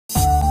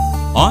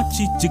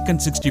ஆச்சி chicken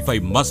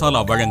 65 masala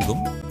வழங்கும்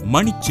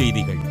மணிச்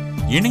செய்திகள்.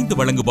 இணைந்து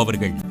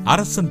வழங்குபவர்கள்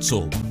அரசன் சோ.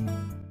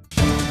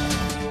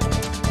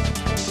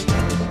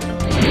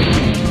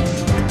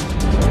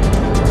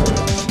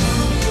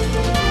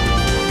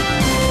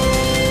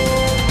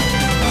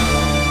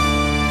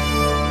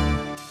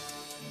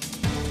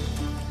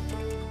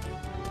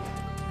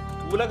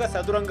 உலக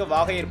சதுரங்க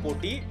வாகையர்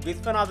போட்டி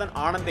விஸ்வநாதன்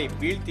ஆனந்தை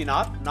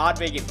வீழ்த்தினார்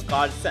நார்வேயின்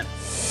கார்ல்சன்.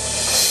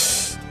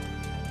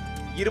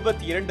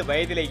 22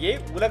 வயதிலேயே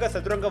உலக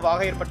சதுரங்க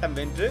வாகையர் பட்டம்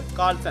வென்று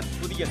கார்ல்சன்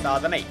புதிய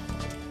சாதனை.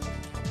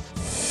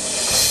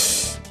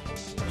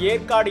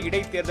 ஏற்காடு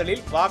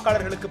இடைத்தேர்தலில்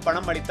வாக்காளர்களுக்கு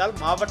பணம் அளித்தால்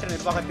மாவட்ட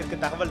நிர்வாகத்திற்கு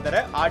தகவல்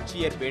தர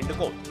ஆட்சியர்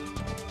வேண்டுகோள்.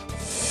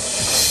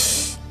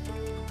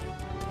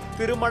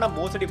 திருமண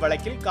மோசடி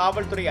வழக்கில்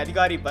காவல்துறை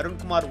அதிகாரி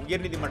வருண்குமார்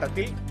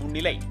உயர்நீதிமன்றத்தில்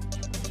முன்னிலை.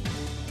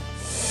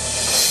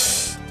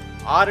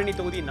 ஆரணி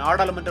தொகுதி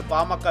நாடாளுமன்ற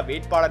பாமக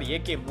வேட்பாளர் ஏ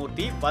கே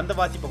மூர்த்தி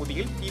வந்தவாசி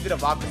பகுதியில் தீவிர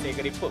வாக்கு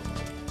சேகரிப்பு.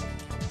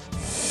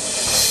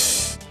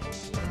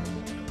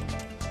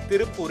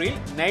 திருப்பூரில்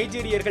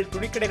நைஜீரியர்கள்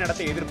துணிக்கடை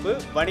நடத்த எதிர்ப்பு,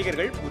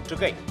 வணிகர்கள்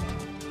முற்றுகை.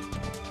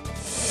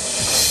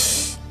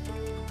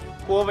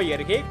 கோவை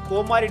அருகே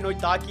கோமாரி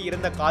நோய் தாக்கி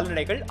இருந்த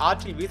கால்நடைகள்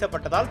ஆற்றில்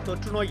வீசப்பட்டதால்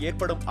தொற்று நோய்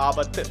ஏற்படும்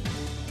ஆபத்து.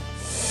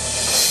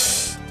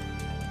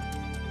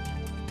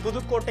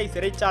 புதுக்கோட்டை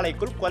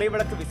சிறைச்சாலைக்குள் கொலை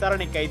வழக்கு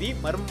விசாரணை கைதி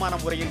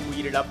மர்மமான முறையில்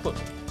உயிரிழப்பு.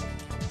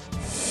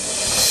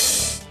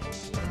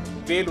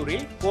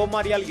 வேலூரில்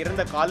கோமாரியால்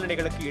இறந்த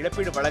கால்நடைகளுக்கு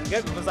இழப்பீடு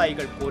வழங்க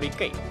விவசாயிகள்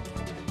கோரிக்கை.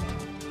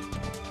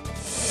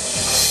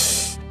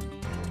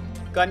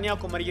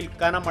 கன்னியாகுமரியில்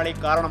கனமழை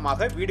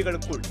காரணமாக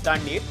வீடுகளுக்குள்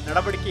தண்ணீர்,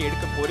 நடவடிக்கை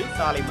எடுக்க கோரி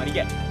சாலை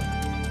மறியல்.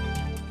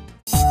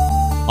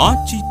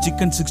 ஆச்சி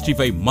சிக்கன்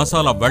 65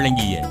 மசாலா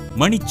வழங்கிய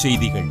மணிச்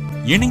செய்திகள்.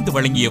 இணைந்து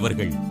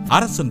வழங்கியவர்கள்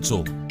அரசன் சோ.